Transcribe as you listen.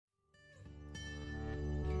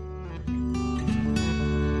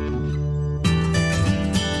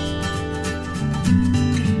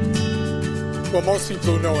Well, most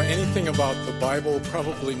people who know anything about the Bible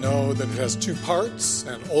probably know that it has two parts,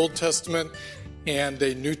 an Old Testament and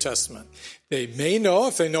a New Testament. They may know,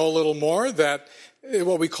 if they know a little more, that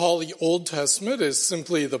what we call the Old Testament is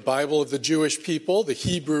simply the Bible of the Jewish people, the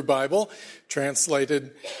Hebrew Bible,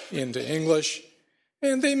 translated into English.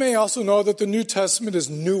 And they may also know that the New Testament is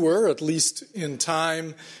newer, at least in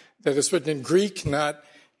time, that it's written in Greek, not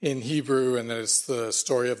in Hebrew, and that it's the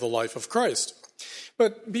story of the life of Christ.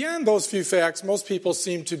 But beyond those few facts, most people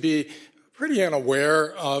seem to be pretty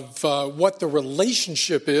unaware of what the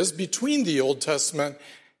relationship is between the Old Testament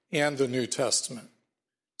and the New Testament.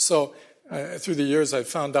 So through the years, I've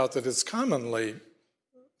found out that it's commonly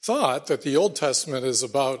thought that the Old Testament is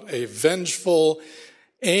about a vengeful,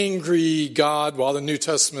 angry God, while the New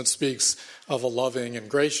Testament speaks of a loving and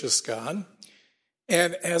gracious God.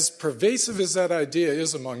 And as pervasive as that idea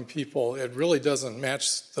is among people, it really doesn't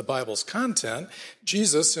match the Bible's content.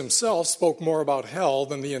 Jesus himself spoke more about hell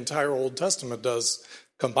than the entire Old Testament does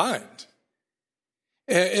combined.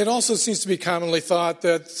 It also seems to be commonly thought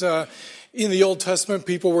that in the Old Testament,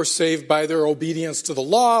 people were saved by their obedience to the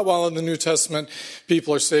law, while in the New Testament,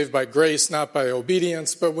 people are saved by grace, not by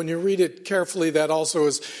obedience. But when you read it carefully, that also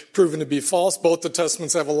is proven to be false. Both the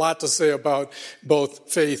Testaments have a lot to say about both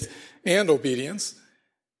faith and obedience.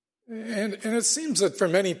 And it seems that for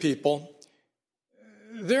many people,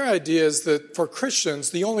 their idea is that for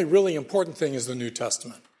Christians, the only really important thing is the New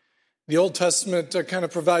Testament. The Old Testament kind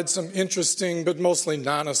of provides some interesting but mostly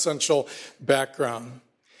non-essential background.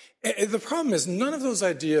 The problem is none of those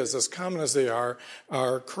ideas, as common as they are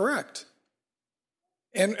correct.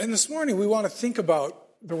 And this morning we want to think about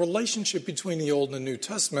the relationship between the Old and the New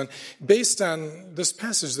Testament based on this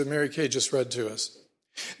passage that Mary Kay just read to us.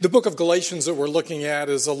 The book of Galatians that we're looking at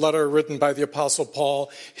is a letter written by the Apostle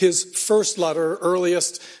Paul, his first letter,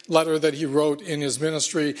 earliest letter that he wrote in his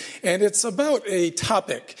ministry. And it's about a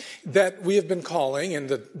topic that we have been calling, and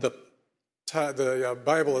the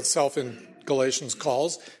Bible itself in Galatians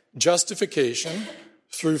calls, justification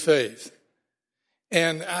through faith.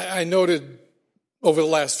 And I noted over the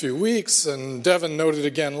last few weeks, and Devin noted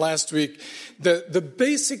again last week, that the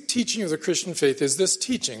basic teaching of the Christian faith is this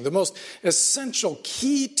teaching, the most essential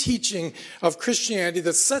key teaching of Christianity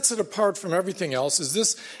that sets it apart from everything else is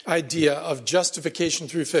this idea of justification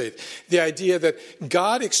through faith. The idea that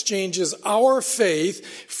God exchanges our faith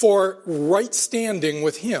for right standing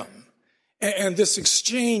with Him. And this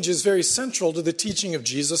exchange is very central to the teaching of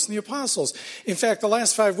Jesus and the apostles. In fact, the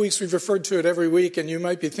last 5 weeks we've referred to it every week, and you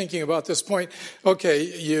might be thinking about this point, okay,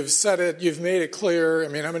 you've said it, you've made it clear. I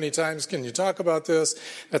mean, how many times can you talk about this?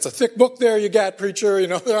 That's a thick book there you got, preacher. You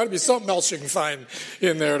know, there ought to be something else you can find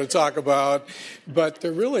in there to talk about. But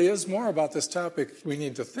there really is more about this topic we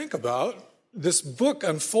need to think about. This book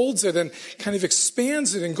unfolds it and kind of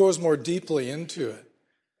expands it and goes more deeply into it.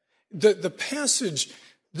 The passage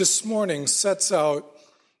this morning sets out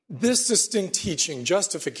this distinct teaching,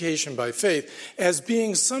 justification by faith, as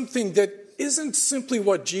being something that isn't simply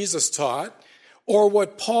what Jesus taught or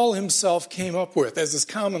what Paul himself came up with, as is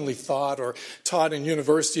commonly thought or taught in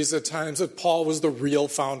universities at times, that Paul was the real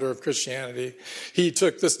founder of Christianity. He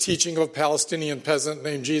took this teaching of a Palestinian peasant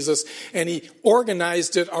named Jesus and he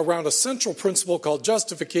organized it around a central principle called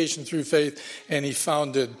justification through faith, and he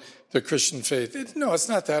founded the Christian faith. No, it's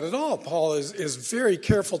not that at all. Paul is very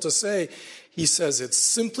careful to say, he says it's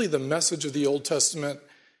simply the message of the Old Testament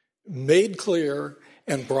made clear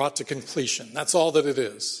and brought to completion. That's all that it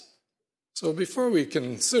is. So before we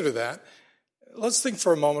consider that, let's think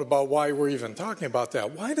for a moment about why we're even talking about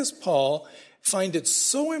that. Why does Paul find it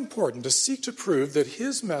so important to seek to prove that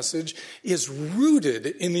his message is rooted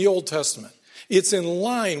in the Old Testament? It's in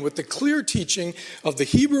line with the clear teaching of the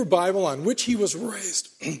Hebrew Bible on which he was raised,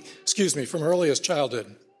 from earliest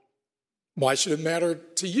childhood. Why should it matter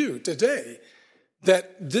to you today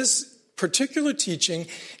that this particular teaching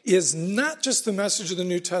is not just the message of the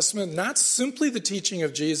New Testament, not simply the teaching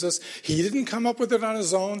of Jesus? He didn't come up with it on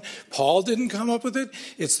his own. Paul didn't come up with it.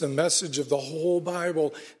 It's the message of the whole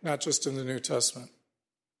Bible, not just in the New Testament.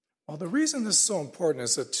 Well, the reason this is so important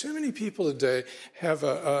is that too many people today have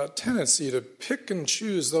a tendency to pick and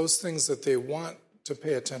choose those things that they want to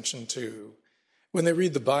pay attention to. When they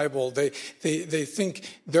read the Bible, they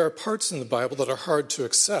think there are parts in the Bible that are hard to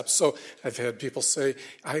accept. So I've had people say,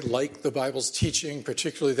 I like the Bible's teaching,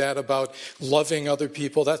 particularly that about loving other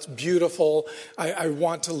people. That's beautiful. I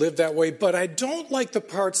want to live that way. But I don't like the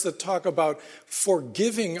parts that talk about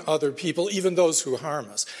forgiving other people, even those who harm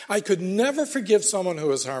us. I could never forgive someone who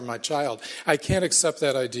has harmed my child. I can't accept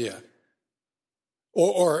that idea.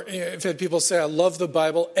 Or I've had people say, I love the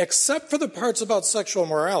Bible, except for the parts about sexual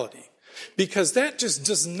morality. because that just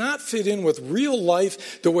does not fit in with real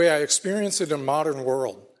life the way I experience it in a modern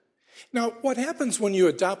world. Now, what happens when you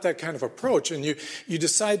adopt that kind of approach and you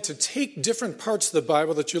decide to take different parts of the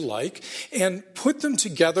Bible that you like and put them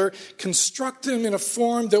together, construct them in a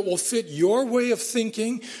form that will fit your way of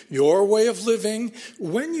thinking, your way of living?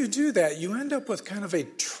 When you do that, you end up with kind of a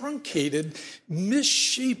truncated,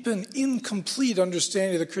 misshapen, incomplete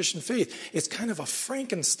understanding of the Christian faith. It's kind of a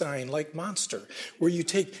Frankenstein-like monster where you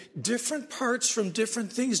take different parts from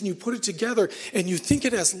different things and you put it together and you think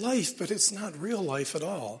it has life, but it's not real life at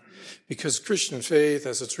all. Because Christian faith,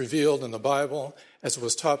 as it's revealed in the Bible, as it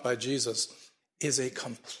was taught by Jesus, is a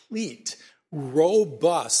complete,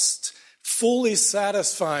 robust, fully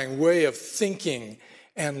satisfying way of thinking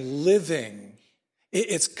and living.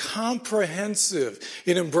 It's comprehensive.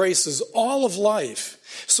 It embraces all of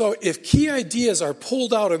life. So if key ideas are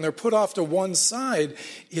pulled out and they're put off to one side,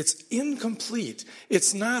 it's incomplete.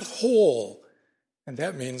 It's not whole. And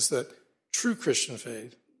that means that true Christian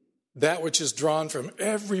faith, that which is drawn from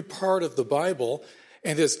every part of the Bible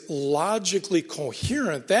and is logically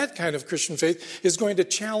coherent, that kind of Christian faith is going to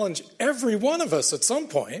challenge every one of us at some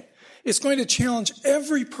point. It's going to challenge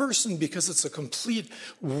every person because it's a complete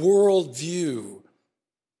worldview.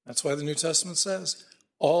 That's why the New Testament says,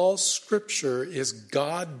 all Scripture is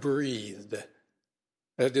God-breathed.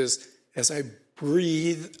 That is, as I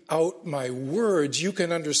breathe out my words, you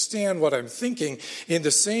can understand what I'm thinking. In the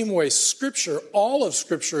same way, Scripture, all of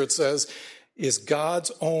Scripture, it says, is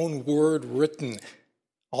God's own word written.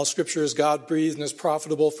 All Scripture is God-breathed and is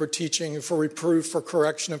profitable for teaching, for reproof, for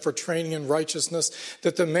correction, and for training in righteousness,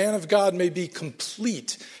 that the man of God may be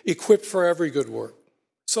complete, equipped for every good work.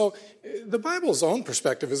 So the Bible's own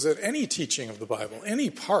perspective is that any teaching of the Bible, any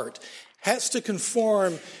part, has to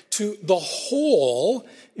conform to the whole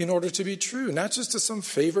in order to be true, not just to some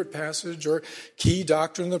favorite passage or key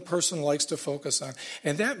doctrine the person likes to focus on.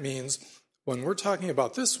 And that means when we're talking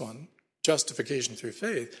about this one, justification through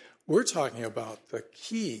faith, we're talking about the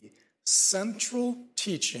key central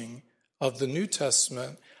teaching of the New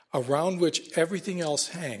Testament around which everything else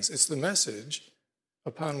hangs. It's the message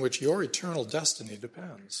upon which your eternal destiny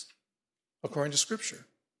depends, according to Scripture.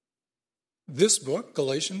 This book,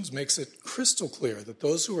 Galatians, makes it crystal clear that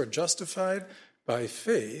those who are justified by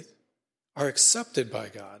faith are accepted by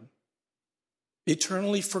God,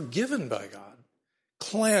 eternally forgiven by God,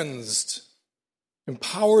 cleansed,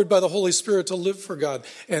 empowered by the Holy Spirit to live for God.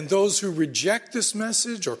 And those who reject this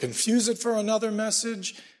message or confuse it for another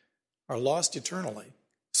message are lost eternally.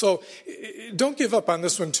 So don't give up on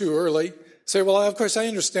this one too early. Say, well, of course, I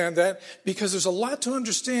understand that, because there's a lot to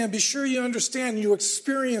understand. Be sure you understand, you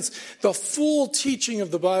experience the full teaching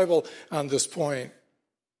of the Bible on this point.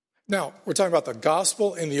 Now, we're talking about the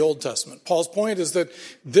gospel in the Old Testament. Paul's point is that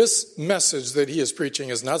this message that he is preaching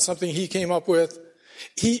is not something he came up with.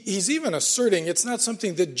 He's even asserting it's not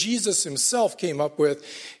something that Jesus himself came up with.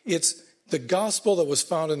 It's the gospel that was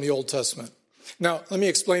found in the Old Testament. Now, let me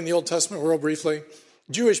explain the Old Testament real briefly.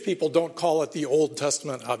 Jewish people don't call it the Old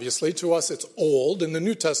Testament, obviously. To us, it's old, and the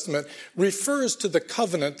New Testament refers to the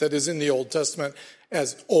covenant that is in the Old Testament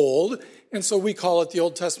as old, and so we call it the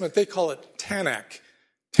Old Testament. They call it Tanakh.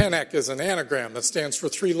 Tanakh is an anagram that stands for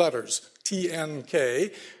three letters,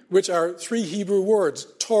 T-N-K, which are three Hebrew words,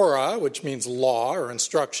 Torah, which means law or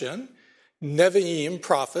instruction, Nevi'im,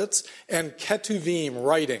 prophets, and Ketuvim,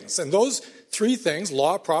 writings. And those three things,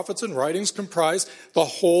 law, prophets, and writings, comprise the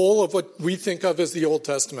whole of what we think of as the Old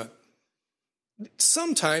Testament.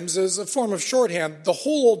 Sometimes, as a form of shorthand, the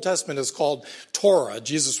whole Old Testament is called Torah.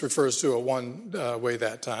 Jesus refers to it one way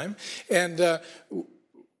that time, and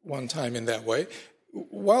one time in that way.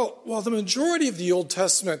 While the majority of the Old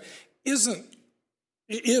Testament is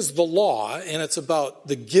the law, and it's about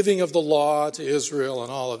the giving of the law to Israel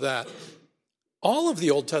and all of that, all of the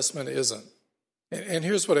Old Testament isn't. And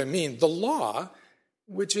here's what I mean. The law,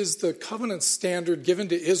 which is the covenant standard given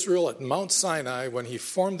to Israel at Mount Sinai when he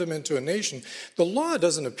formed them into a nation, the law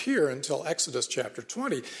doesn't appear until Exodus chapter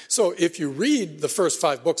 20. So if you read the first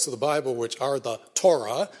 5 books of the Bible, which are the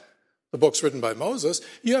Torah, the books written by Moses,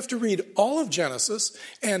 you have to read all of Genesis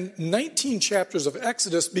and 19 chapters of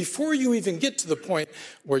Exodus before you even get to the point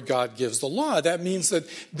where God gives the law. That means that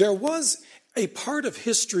there was a part of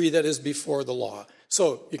history that is before the law.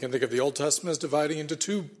 So you can think of the Old Testament as dividing into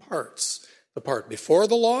 2 parts. The part before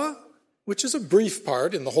the law, which is a brief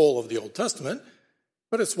part in the whole of the Old Testament,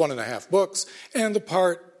 but it's 1.5 books, and the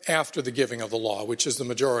part after the giving of the law, which is the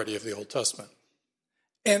majority of the Old Testament.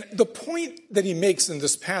 And the point that he makes in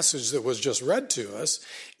this passage that was just read to us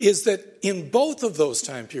is that in both of those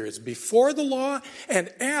time periods, before the law and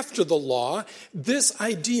after the law, this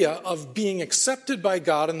idea of being accepted by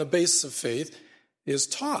God on the basis of faith is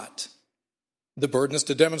taught. The burden is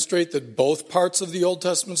to demonstrate that both parts of the Old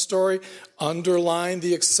Testament story underline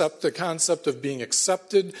the concept of being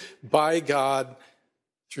accepted by God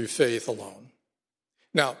through faith alone.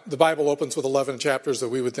 Now, the Bible opens with 11 chapters that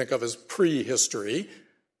we would think of as prehistory.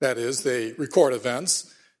 That is, they record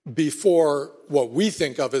events before what we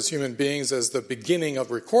think of as human beings as the beginning of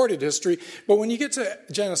recorded history. But when you get to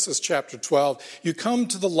Genesis chapter 12, you come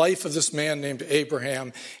to the life of this man named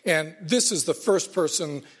Abraham, and this is the first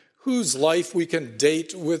person whose life we can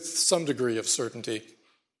date with some degree of certainty.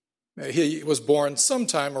 He was born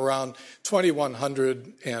sometime around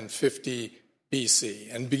 2150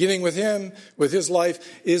 BC. And beginning with him, with his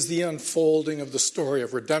life, is the unfolding of the story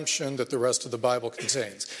of redemption that the rest of the Bible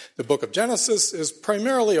contains. The book of Genesis is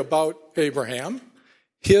primarily about Abraham,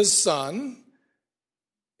 his son,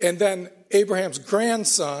 and then Abraham's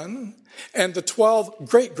grandson, and the 12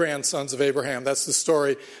 great-grandsons of Abraham. That's the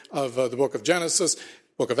story of the book of Genesis.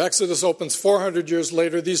 Book of Exodus opens 400 years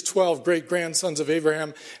later. These 12 great-grandsons of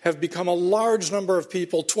Abraham have become a large number of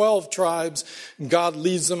people, 12 tribes. God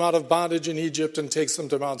leads them out of bondage in Egypt and takes them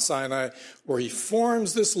to Mount Sinai, where he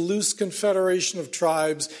forms this loose confederation of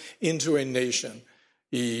tribes into a nation.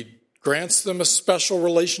 He grants them a special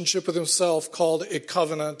relationship with himself called a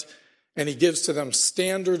covenant, and he gives to them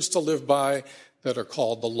standards to live by that are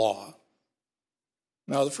called the law.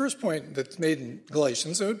 Now, the first point that's made in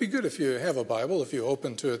Galatians, it would be good if you have a Bible, if you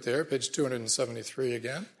open to it there, page 273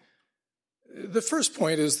 again. The first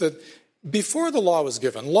point is that before the law was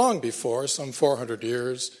given, long before, some 400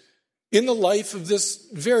 years, in the life of this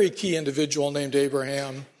very key individual named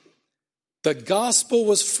Abraham, the gospel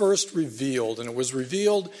was first revealed, and it was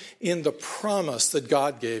revealed in the promise that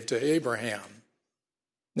God gave to Abraham.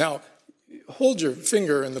 Now, hold your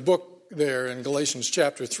finger in the book there in Galatians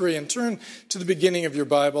chapter 3 and turn to the beginning of your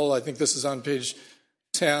Bible. I think this is on page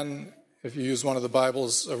 10 if you use one of the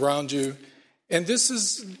Bibles around you. And this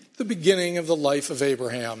is the beginning of the life of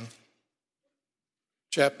Abraham.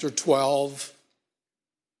 Chapter 12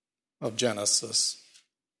 of Genesis.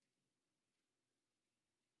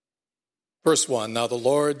 Verse 1, Now the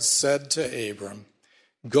Lord said to Abram,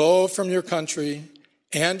 Go from your country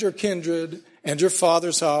and your kindred and your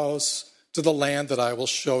father's house to the land that I will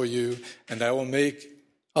show you, and I will make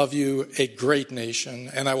of you a great nation,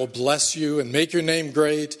 and I will bless you and make your name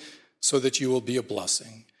great so that you will be a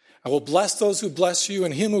blessing. I will bless those who bless you,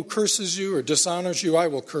 and him who curses you or dishonors you I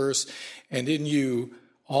will curse, and in you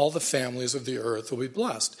all the families of the earth will be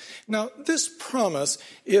blessed. Now, this promise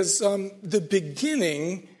is the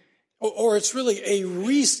beginning, or it's really a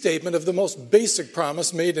restatement of the most basic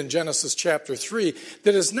promise made in Genesis chapter 3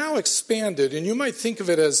 that is now expanded, and you might think of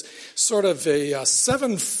it as sort of a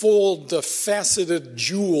sevenfold faceted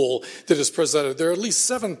jewel that is presented. There are at least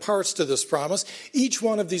 7 parts to this promise. Each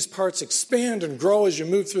one of these parts expand and grow as you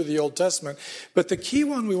move through the Old Testament, but the key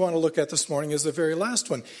one we want to look at this morning is the very last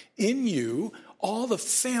one. In you, all the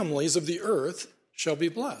families of the earth shall be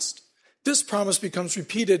blessed. This promise becomes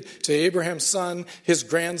repeated to Abraham's son, his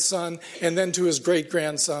grandson, and then to his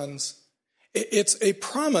great-grandsons. It's a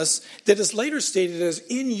promise that is later stated as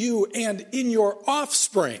in you and in your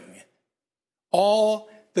offspring.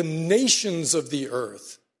 All the nations of the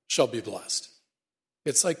earth shall be blessed.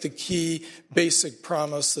 It's like the key basic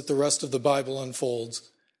promise that the rest of the Bible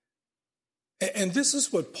unfolds. And this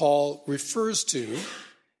is what Paul refers to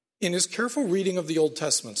in his careful reading of the Old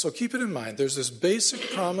Testament. So keep it in mind. There's this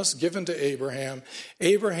basic promise given to Abraham.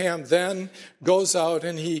 Abraham then goes out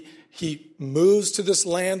and he moves to this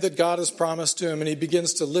land that God has promised to him, and he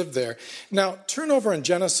begins to live there. Now, turn over in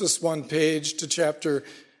Genesis 1 page to chapter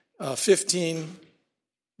 15,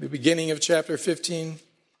 the beginning of chapter 15.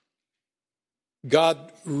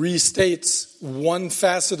 God restates one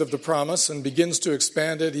facet of the promise and begins to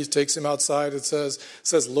expand it. He takes him outside. It says,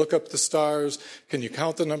 look up the stars. Can you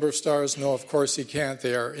count the number of stars? No, of course he can't.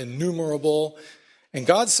 They are innumerable. And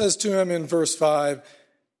God says to him in verse 5,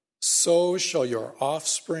 so shall your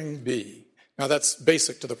offspring be. Now that's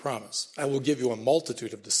basic to the promise. I will give you a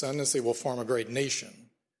multitude of descendants. They will form a great nation.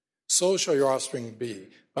 So shall your offspring be.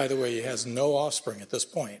 By the way, he has no offspring at this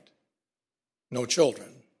point. No children.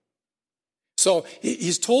 So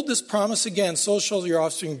he's told this promise again, so shall your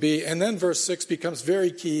offspring be. And then verse 6 becomes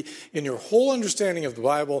very key in your whole understanding of the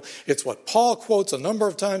Bible. It's what Paul quotes a number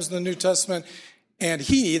of times in the New Testament. And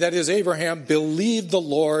he, that is Abraham, believed the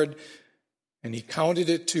Lord, and he counted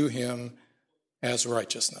it to him as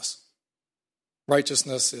righteousness.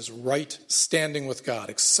 Righteousness is right standing with God,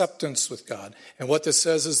 acceptance with God. And what this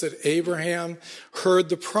says is that Abraham heard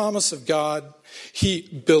the promise of God.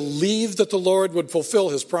 He believed that the Lord would fulfill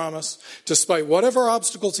his promise, despite whatever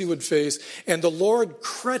obstacles he would face. And the Lord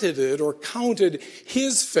credited or counted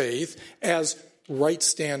his faith as right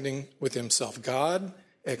standing with himself. God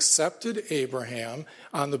accepted Abraham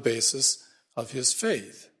on the basis of his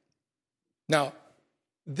faith. Now,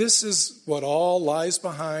 this is what all lies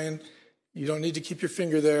behind. You don't need to keep your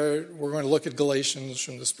finger there. We're going to look at Galatians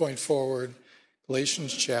from this point forward.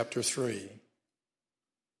 Galatians chapter 3.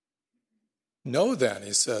 Know then,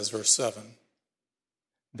 he says, verse 7,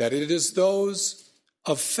 that it is those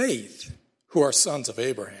of faith who are sons of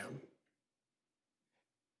Abraham.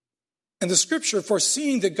 And the scripture,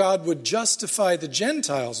 foreseeing that God would justify the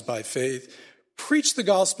Gentiles by faith, preached the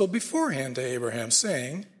gospel beforehand to Abraham,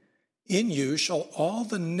 saying, in you shall all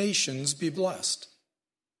the nations be blessed.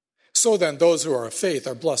 So then, those who are of faith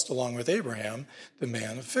are blessed along with Abraham, the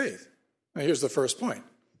man of faith. Now, here's the first point.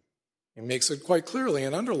 He makes it quite clearly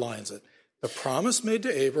and underlines it. The promise made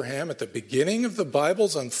to Abraham at the beginning of the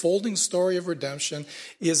Bible's unfolding story of redemption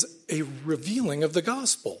is a revealing of the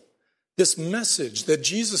gospel. This message that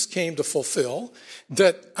Jesus came to fulfill,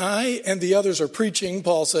 that I and the others are preaching,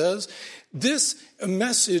 Paul says, this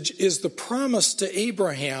message is the promise to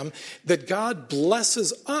Abraham that God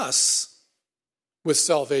blesses us with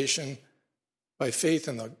salvation by faith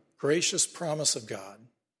in the gracious promise of God.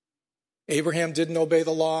 Abraham didn't obey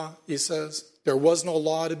the law, he says. There was no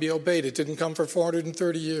law to be obeyed. It didn't come for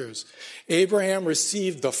 430 years. Abraham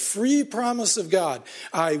received the free promise of God.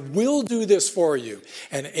 I will do this for you.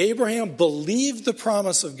 And Abraham believed the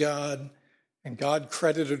promise of God, and God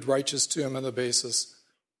credited righteous to him on the basis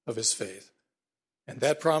of his faith. And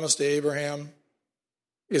that promise to Abraham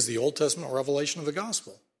is the Old Testament revelation of the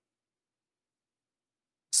gospel.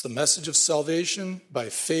 It's the message of salvation by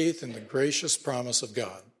faith in the gracious promise of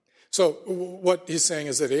God. So what he's saying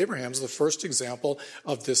is that Abraham's the first example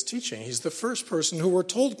of this teaching. He's the first person who, we're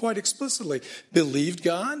told quite explicitly, believed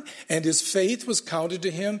God, and his faith was counted to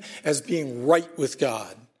him as being right with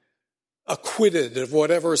God, acquitted of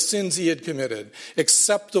whatever sins he had committed,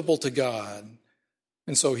 acceptable to God.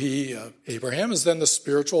 And so Abraham is then the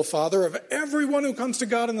spiritual father of everyone who comes to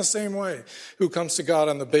God in the same way, who comes to God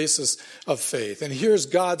on the basis of faith. And here's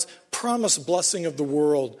God's promised blessing of the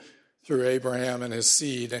world through Abraham and his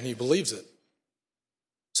seed, and he believes it.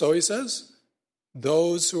 So he says,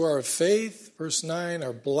 those who are of faith, verse 9,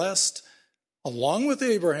 are blessed along with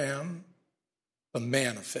Abraham, the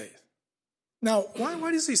man of faith. Now,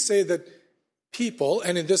 why does he say that people,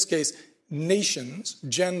 and in this case, nations,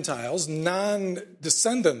 Gentiles,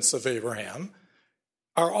 non-descendants of Abraham,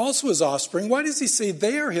 are also his offspring? Why does he say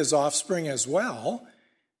they are his offspring as well?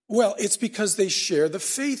 Well, it's because they share the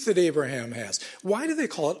faith that Abraham has. Why do they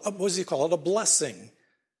call it, what does he call it, a blessing?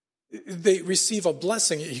 They receive a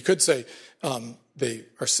blessing. He could say they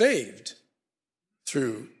are saved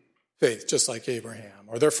through faith, just like Abraham,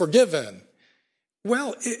 or they're forgiven.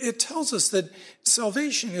 Well, it tells us that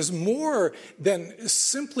salvation is more than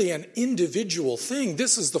simply an individual thing.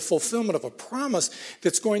 This is the fulfillment of a promise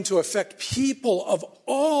that's going to affect people of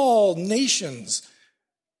all nations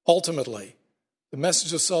ultimately. The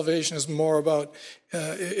message of salvation is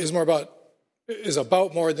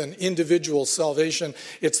about more than individual salvation.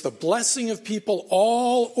 It's the blessing of people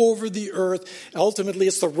all over the earth. Ultimately,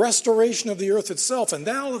 it's the restoration of the earth itself. And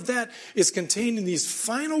all of that is contained in these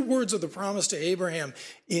final words of the promise to Abraham.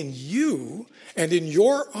 In you and in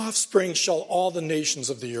your offspring shall all the nations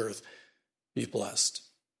of the earth be blessed.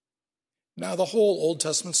 Now, the whole Old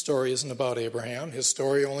Testament story isn't about Abraham. His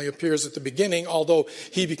story only appears at the beginning, although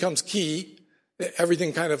he becomes key.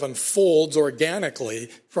 Everything kind of unfolds organically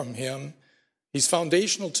from him. He's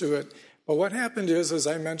foundational to it. But what happened is, as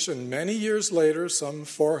I mentioned, many years later, some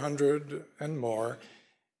 400 and more,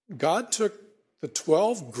 God took the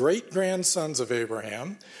 12 great-grandsons of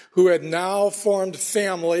Abraham, who had now formed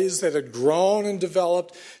families that had grown and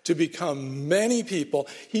developed to become many people.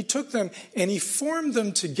 He took them and he formed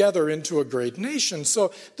them together into a great nation.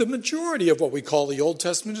 So the majority of what we call the Old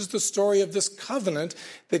Testament is the story of this covenant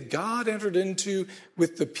that God entered into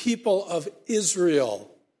with the people of Israel.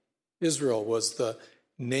 Israel was the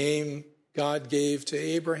name God gave to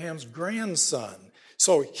Abraham's grandson.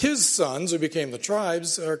 So his sons, who became the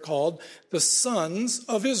tribes, are called the sons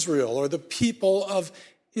of Israel, or the people of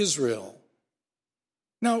Israel.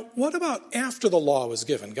 Now, what about after the law was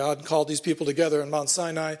given? God called these people together in Mount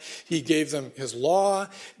Sinai. He gave them his law.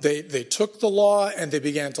 They took the law and they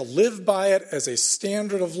began to live by it as a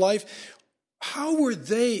standard of life. How were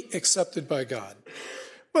they accepted by God?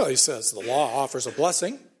 Well, he says the law offers a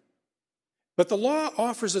blessing. But the law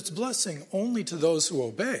offers its blessing only to those who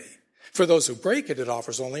obey. For those who break it, it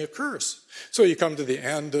offers only a curse. So you come to the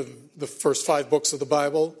end of the first 5 books of the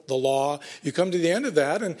Bible, the law. You come to the end of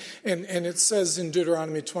that, and it says in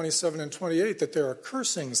Deuteronomy 27 and 28 that there are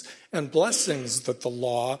cursings and blessings that the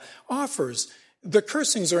law offers. The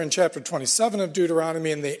cursings are in chapter 27 of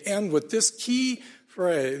Deuteronomy, and they end with this key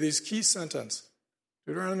phrase, this key sentence.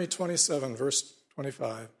 Deuteronomy 27, verse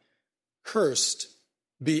 25. Cursed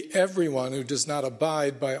be everyone who does not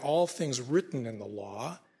abide by all things written in the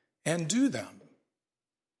law and do them.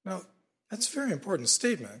 Now, that's a very important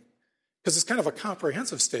statement because it's kind of a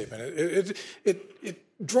comprehensive statement.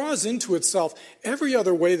 It draws into itself every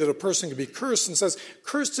other way that a person can be cursed and says,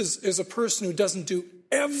 cursed is a person who doesn't do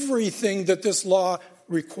everything that this law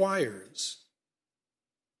requires.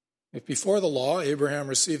 If before the law, Abraham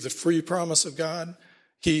received the free promise of God,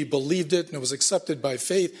 he believed it and it was accepted by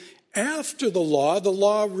faith. After the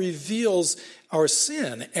law reveals our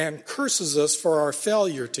sin and curses us for our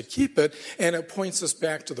failure to keep it, and it points us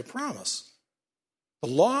back to the promise. The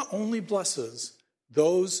law only blesses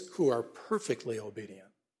those who are perfectly obedient.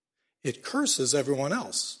 It curses everyone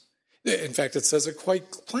else. In fact, it says it quite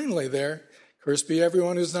plainly there. Cursed be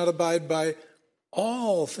everyone who does not abide by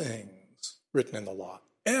all things written in the law.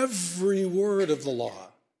 Every word of the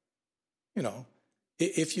law. You know,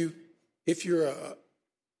 if you're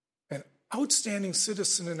an outstanding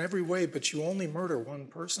citizen in every way, but you only murder one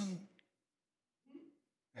person,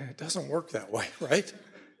 it doesn't work that way, right?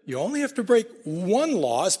 You only have to break one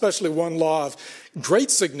law, especially one law of great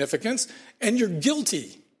significance, and you're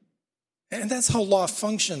guilty. And that's how law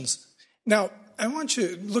functions. Now, I want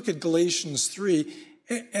you to look at Galatians 3,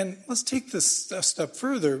 and let's take this a step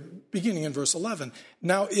further, beginning in verse 11.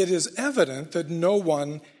 Now, it is evident that no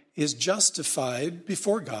one is justified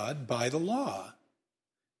before God by the law.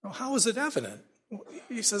 Now, how is it evident?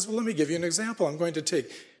 He says, well, let me give you an example. I'm going to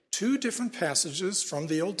take 2 different passages from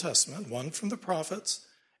the Old Testament, one from the prophets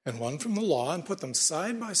and one from the law, and put them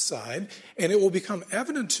side by side, and it will become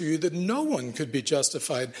evident to you that no one could be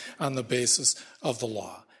justified on the basis of the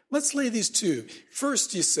law. Let's lay these 2.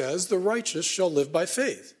 First, he says, the righteous shall live by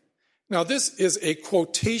faith. Now, this is a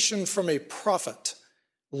quotation from a prophet.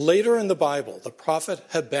 Later in the Bible, the prophet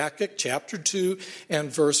Habakkuk, chapter 2 and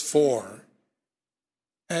verse 4.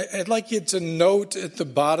 I'd like you to note at the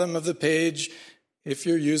bottom of the page, if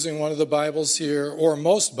you're using one of the Bibles here, or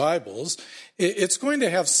most Bibles, it's going to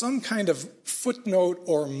have some kind of footnote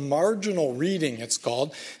or marginal reading, it's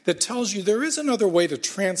called, that tells you there is another way to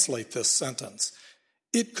translate this sentence.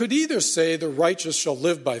 It could either say the righteous shall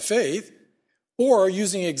live by faith, or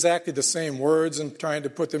using exactly the same words and trying to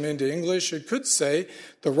put them into English, it could say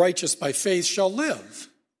the righteous by faith shall live.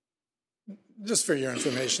 Just for your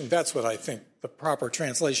information, that's what I think the proper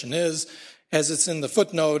translation is. As it's in the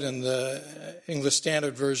footnote in the English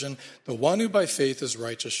Standard Version, the one who by faith is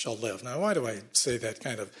righteous shall live. Now, why do I say that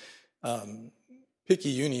kind of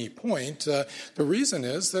picky-uni point? The reason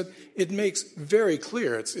is that it makes very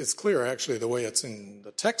clear, it's clear actually the way it's in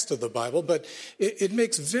the text of the Bible, but it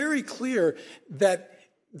makes very clear that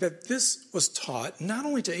this was taught not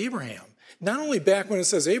only to Abraham, not only back when it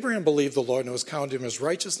says Abraham believed the Lord and it was counted him as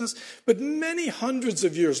righteousness, but many hundreds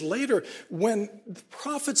of years later when the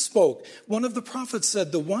prophet spoke, one of the prophets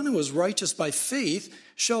said, the one who is righteous by faith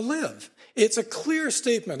shall live. It's a clear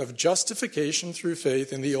statement of justification through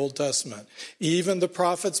faith in the Old Testament. Even the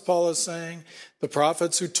prophets, Paul is saying, the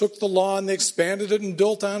prophets who took the law and they expanded it and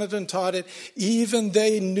built on it and taught it, even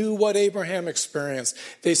they knew what Abraham experienced.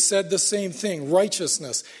 They said the same thing,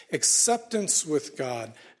 righteousness, acceptance with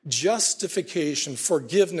God, justification,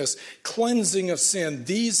 forgiveness, cleansing of sin.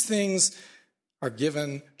 These things are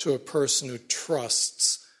given to a person who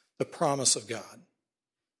trusts the promise of God.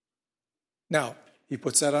 Now, he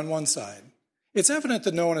puts that on one side. It's evident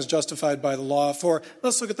that no one is justified by the law, for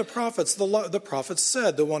let's look at the prophets. The prophets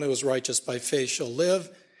said, the one who is righteous by faith shall live.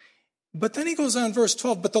 But then he goes on, verse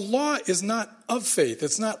 12, but the law is not of faith.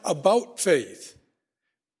 It's not about faith.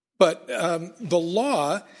 But the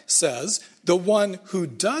law says, the one who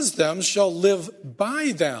does them shall live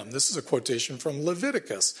by them. This is a quotation from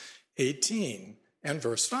Leviticus 18 and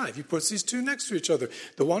verse 5. He puts these 2 next to each other.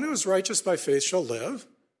 The one who is righteous by faith shall live.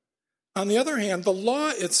 On the other hand, the law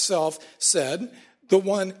itself said, the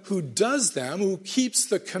one who does them, who keeps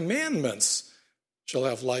the commandments, shall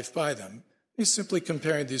have life by them. He's simply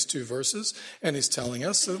comparing these 2 verses, and he's telling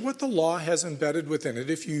us that what the law has embedded within it,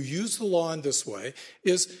 if you use the law in this way,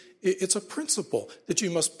 is it's a principle that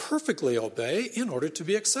you must perfectly obey in order to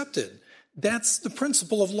be accepted. That's the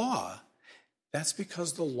principle of law. That's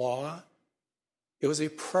because the law, it was a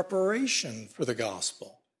preparation for the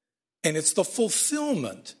gospel, and it's the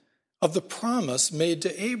fulfillment of the promise made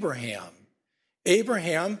to Abraham.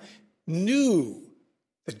 Abraham knew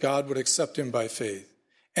that God would accept him by faith.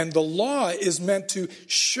 And the law is meant to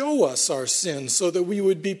show us our sins so that we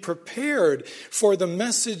would be prepared for the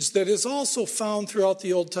message that is also found throughout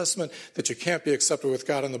the Old Testament, that you can't be accepted with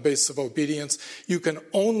God on the basis of obedience. You can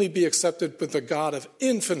only be accepted with the God of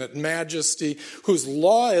infinite majesty, whose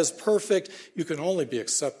law is perfect. You can only be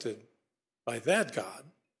accepted by that God,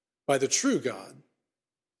 by the true God,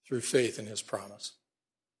 through faith in his promise.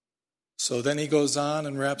 So then he goes on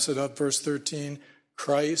and wraps it up, verse 13.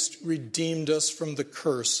 Christ redeemed us from the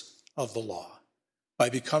curse of the law by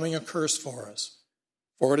becoming a curse for us.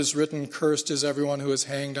 For it is written, cursed is everyone who is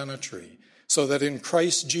hanged on a tree, so that in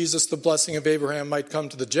Christ Jesus the blessing of Abraham might come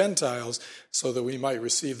to the Gentiles, so that we might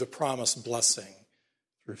receive the promised blessing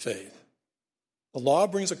through faith. The law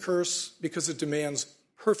brings a curse because it demands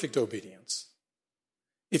perfect obedience.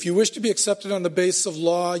 If you wish to be accepted on the basis of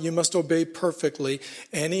law, you must obey perfectly.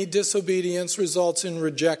 Any disobedience results in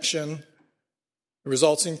rejection. It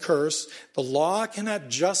results in curse. The law cannot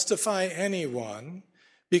justify anyone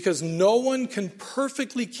because no one can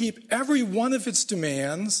perfectly keep every one of its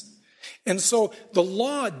demands. And so the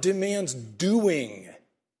law demands doing,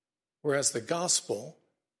 whereas the gospel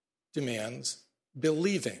demands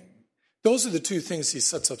believing. Those are the two things he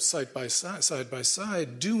sets up side by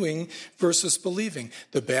side, doing versus believing.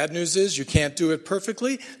 The bad news is you can't do it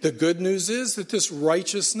perfectly. The good news is that this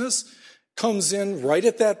righteousness comes in right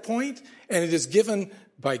at that point, and it is given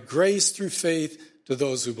by grace through faith to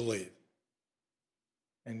those who believe.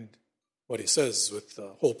 And what he says with the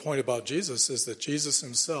whole point about Jesus is that Jesus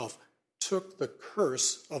himself took the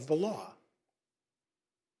curse of the law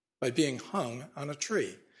by being hung on a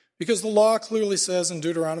tree. Because the law clearly says in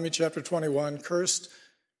Deuteronomy chapter 21, cursed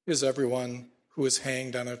is everyone who is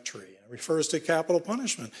hanged on a tree. It refers to capital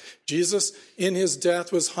punishment. Jesus, in his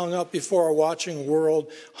death, was hung up before a watching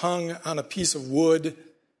world, hung on a piece of wood.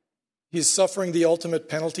 He's suffering the ultimate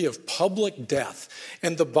penalty of public death.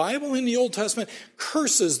 And the Bible in the Old Testament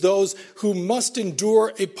curses those who must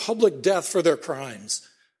endure a public death for their crimes.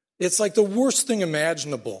 It's like the worst thing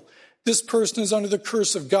imaginable. This person is under the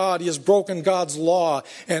curse of God. He has broken God's law.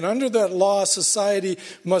 And under that law, society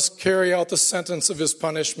must carry out the sentence of his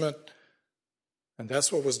punishment. And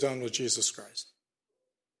that's what was done with Jesus Christ.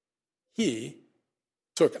 He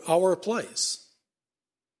took our place.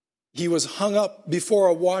 He was hung up before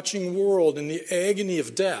a watching world in the agony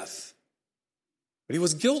of death. But he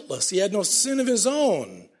was guiltless. He had no sin of his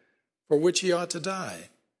own for which he ought to die.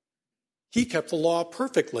 He kept the law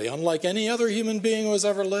perfectly, unlike any other human being who has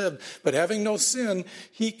ever lived. But having no sin,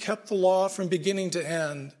 he kept the law from beginning to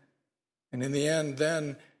end. And in the end,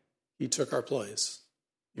 then, he took our place.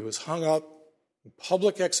 He was hung up in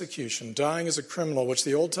public execution, dying as a criminal, which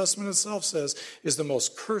the Old Testament itself says is the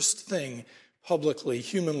most cursed thing publicly,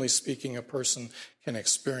 humanly speaking, a person can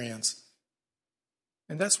experience.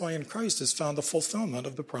 And that's why in Christ is found the fulfillment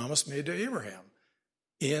of the promise made to Abraham.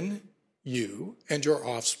 In you and your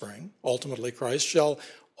offspring, ultimately Christ, shall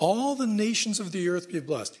all the nations of the earth be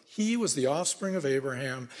blessed. He was the offspring of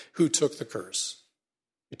Abraham who took the curse.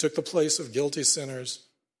 He took the place of guilty sinners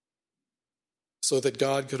so that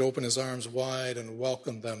God could open his arms wide and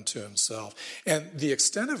welcome them to himself. And the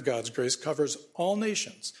extent of God's grace covers all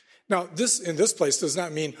nations. Now, this in this place does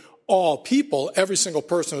not mean all people, every single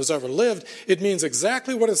person who's ever lived. It means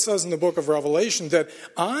exactly what it says in the book of Revelation, that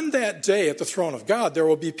on that day at the throne of God, there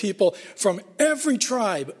will be people from every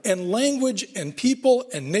tribe and language and people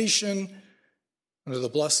and nation under the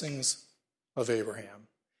blessings of Abraham.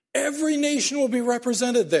 Every nation will be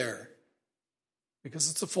represented there because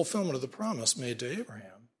it's a fulfillment of the promise made to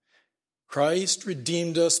Abraham. Christ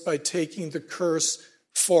redeemed us by taking the curse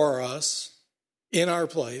for us in our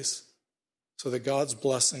place so that God's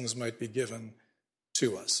blessings might be given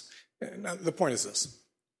to us. Now, the point is this.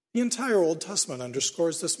 The entire Old Testament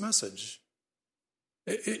underscores this message.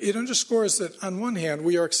 It underscores that on one hand,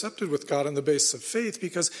 we are accepted with God on the basis of faith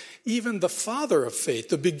because even the father of faith,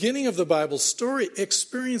 the beginning of the Bible story,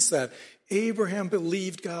 experienced that. Abraham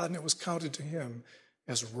believed God and it was counted to him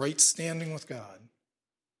as right standing with God.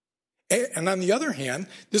 And on the other hand,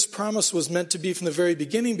 this promise was meant to be from the very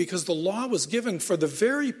beginning because the law was given for the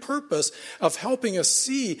very purpose of helping us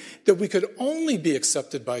see that we could only be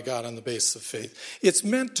accepted by God on the basis of faith. It's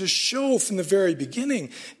meant to show from the very beginning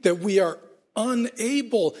that we are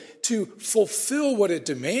unable to fulfill what it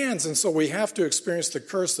demands, and so we have to experience the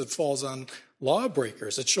curse that falls on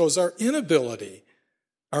lawbreakers. It shows our inability,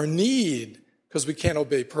 our need because we can't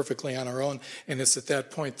obey perfectly on our own. And it's at that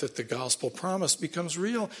point that the gospel promise becomes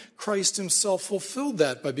real. Christ himself fulfilled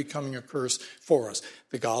that by becoming a curse for us.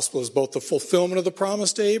 The gospel is both the fulfillment of the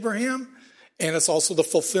promise to Abraham, and it's also the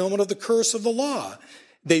fulfillment of the curse of the law.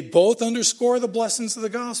 They both underscore the blessings of the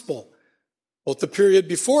gospel. Both the period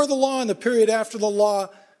before the law and the period after the law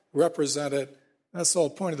represent it. That's the whole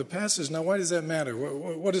point of the passage. Now, why does that matter?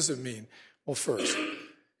 What does it mean? Well, first,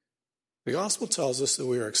 the gospel tells us that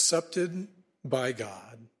we are accepted by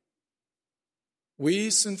God.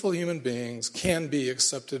 We, sinful human beings, can be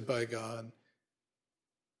accepted by God,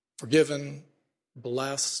 forgiven,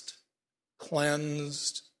 blessed,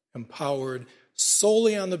 cleansed, empowered,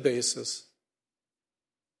 solely on the basis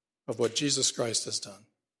of what Jesus Christ has done.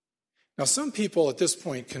 Now, some people at this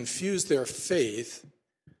point confuse their faith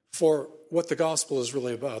for what the gospel is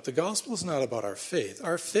really about. The gospel is not about our faith.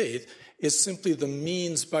 Our faith is simply the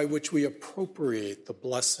means by which we appropriate the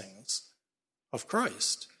blessings of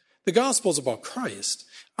Christ. The gospel is about Christ.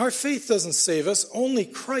 Our faith doesn't save us. Only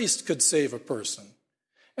Christ could save a person.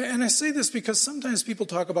 And I say this because sometimes people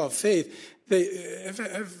talk about faith.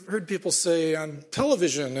 I've heard people say on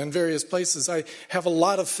television and various places, I have a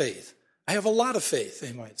lot of faith. I have a lot of faith,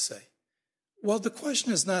 they might say. Well, the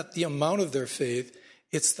question is not the amount of their faith.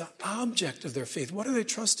 It's the object of their faith. What are they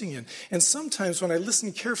trusting in? And sometimes when I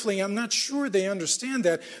listen carefully, I'm not sure they understand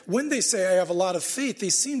that. When they say I have a lot of faith, they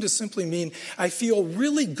seem to simply mean I feel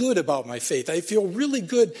really good about my faith. I feel really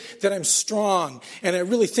good that I'm strong, and I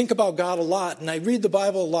really think about God a lot, and I read the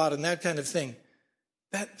Bible a lot, and that kind of thing.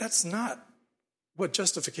 That's not what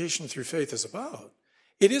justification through faith is about.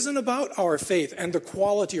 It isn't about our faith and the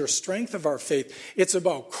quality or strength of our faith. It's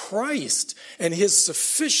about Christ and his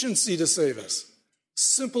sufficiency to save us.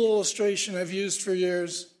 Simple illustration I've used for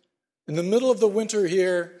years. In the middle of the winter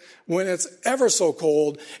here, when it's ever so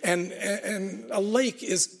cold and a lake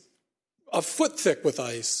is a foot thick with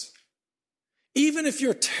ice, even if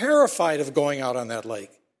you're terrified of going out on that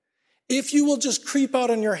lake, if you will just creep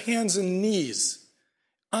out on your hands and knees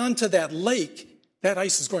onto that lake, that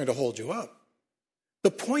ice is going to hold you up. The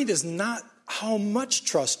point is not how much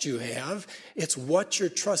trust you have, it's what you're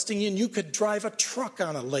trusting in. You could drive a truck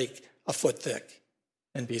on a lake a foot thick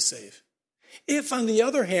and be safe. If, on the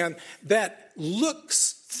other hand, that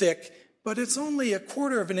looks thick, but it's only a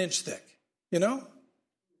quarter of an inch thick,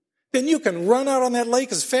 then you can run out on that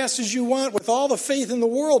lake as fast as you want with all the faith in the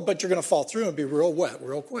world, but you're going to fall through and be real wet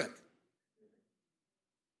real quick.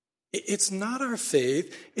 It's not our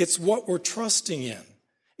faith, it's what we're trusting in.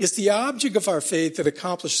 It's the object of our faith that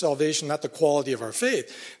accomplishes salvation, not the quality of our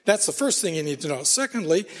faith. That's the first thing you need to know.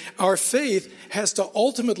 Secondly, our faith has to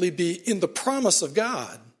ultimately be in the promise of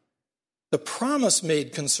God, the promise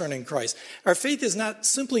made concerning Christ. Our faith is not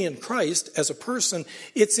simply in Christ as a person,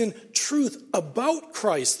 it's in truth about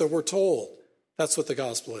Christ that we're told. That's what the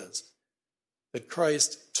gospel is, that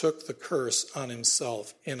Christ took the curse on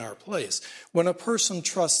himself in our place. When a person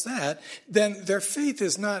trusts that, then their faith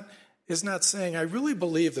is not saying, I really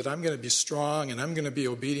believe that I'm going to be strong and I'm going to be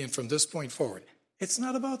obedient from this point forward. It's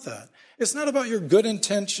not about that. It's not about your good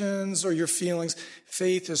intentions or your feelings.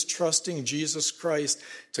 Faith is trusting Jesus Christ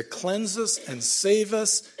to cleanse us and save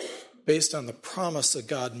us based on the promise that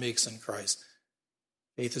God makes in Christ.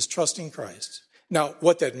 Faith is trusting Christ. Now,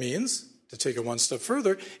 what that means, to take it one step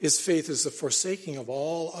further, is faith is the forsaking of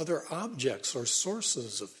all other objects or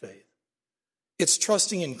sources of faith. It's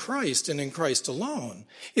trusting in Christ and in Christ alone.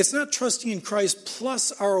 It's not trusting in Christ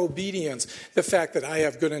plus our obedience. The fact that I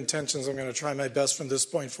have good intentions, I'm going to try my best from this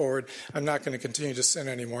point forward, I'm not going to continue to sin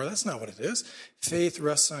anymore. That's not what it is. Faith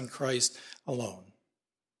rests on Christ alone.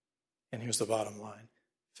 And here's the bottom line.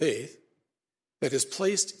 Faith that is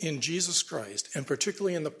placed in Jesus Christ, and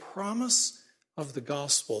particularly in the promise of the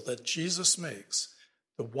gospel that Jesus makes,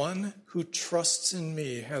 the one who trusts in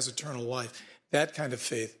me has eternal life. That kind of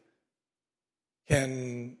faith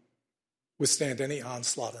can withstand any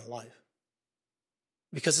onslaught in life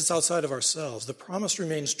because it's outside of ourselves. The promise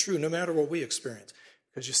remains true no matter what we experience.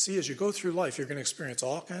 Because you see, as you go through life, you're going to experience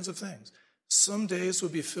all kinds of things. Some days will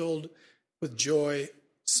be filled with joy.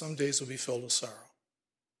 Some days will be filled with sorrow.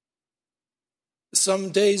 Some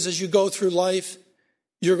days as you go through life,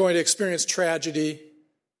 you're going to experience tragedy.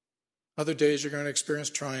 Other days you're going to experience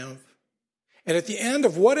triumph. And at the end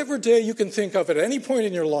of whatever day you can think of at any point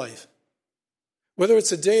in your life, whether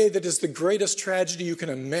it's a day that is the greatest tragedy you can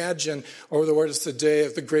imagine, or whether it's the day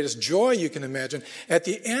of the greatest joy you can imagine, at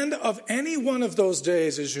the end of any one of those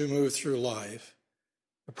days as you move through life,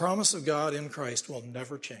 the promise of God in Christ will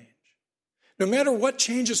never change. No matter what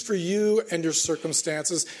changes for you and your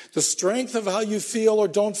circumstances, the strength of how you feel or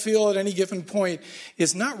don't feel at any given point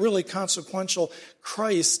is not really consequential.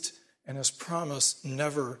 Christ And his promise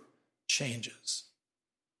never changes.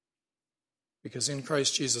 Because in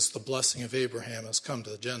Christ Jesus, the blessing of Abraham has come to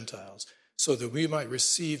the Gentiles, so that we might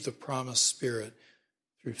receive the promised Spirit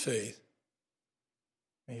through faith.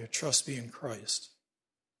 May your trust be in Christ,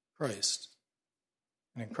 and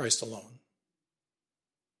in Christ alone.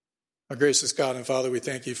 Our gracious God and Father, we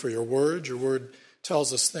thank you for your word. Your word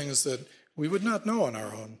tells us things that we would not know on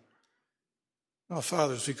our own. Oh,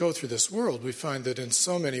 Father, as we go through this world, we find that in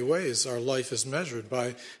so many ways our life is measured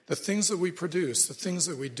by the things that we produce, the things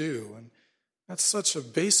that we do. And that's such a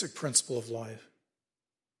basic principle of life.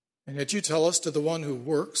 And yet you tell us to the one who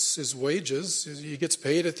works, his wages, he gets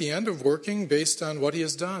paid at the end of working based on what he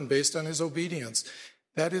has done, based on his obedience.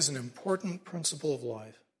 That is an important principle of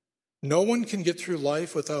life. No one can get through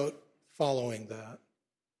life without following that.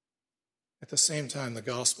 At the same time, the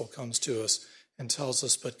gospel comes to us and tells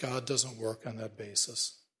us, but God doesn't work on that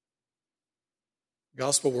basis. The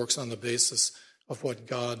gospel works on the basis of what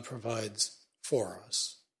God provides for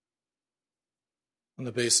us, on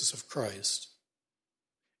the basis of Christ,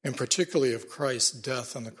 and particularly of Christ's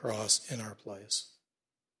death on the cross in our place.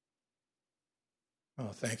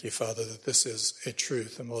 Oh, thank you, Father, that this is a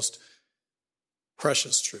truth, the most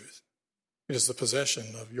precious truth. It is the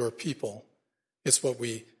possession of your people. It's what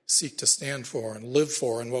we seek to stand for and live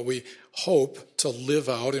for, and what we hope to live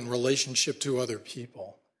out in relationship to other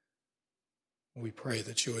people. We pray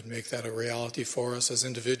that you would make that a reality for us as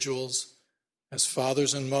individuals, as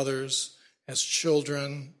fathers and mothers, as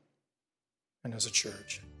children, and as a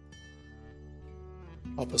church.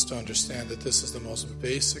 Help us to understand that this is the most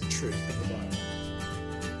basic truth of the Bible.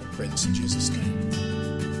 I pray this in Jesus' name.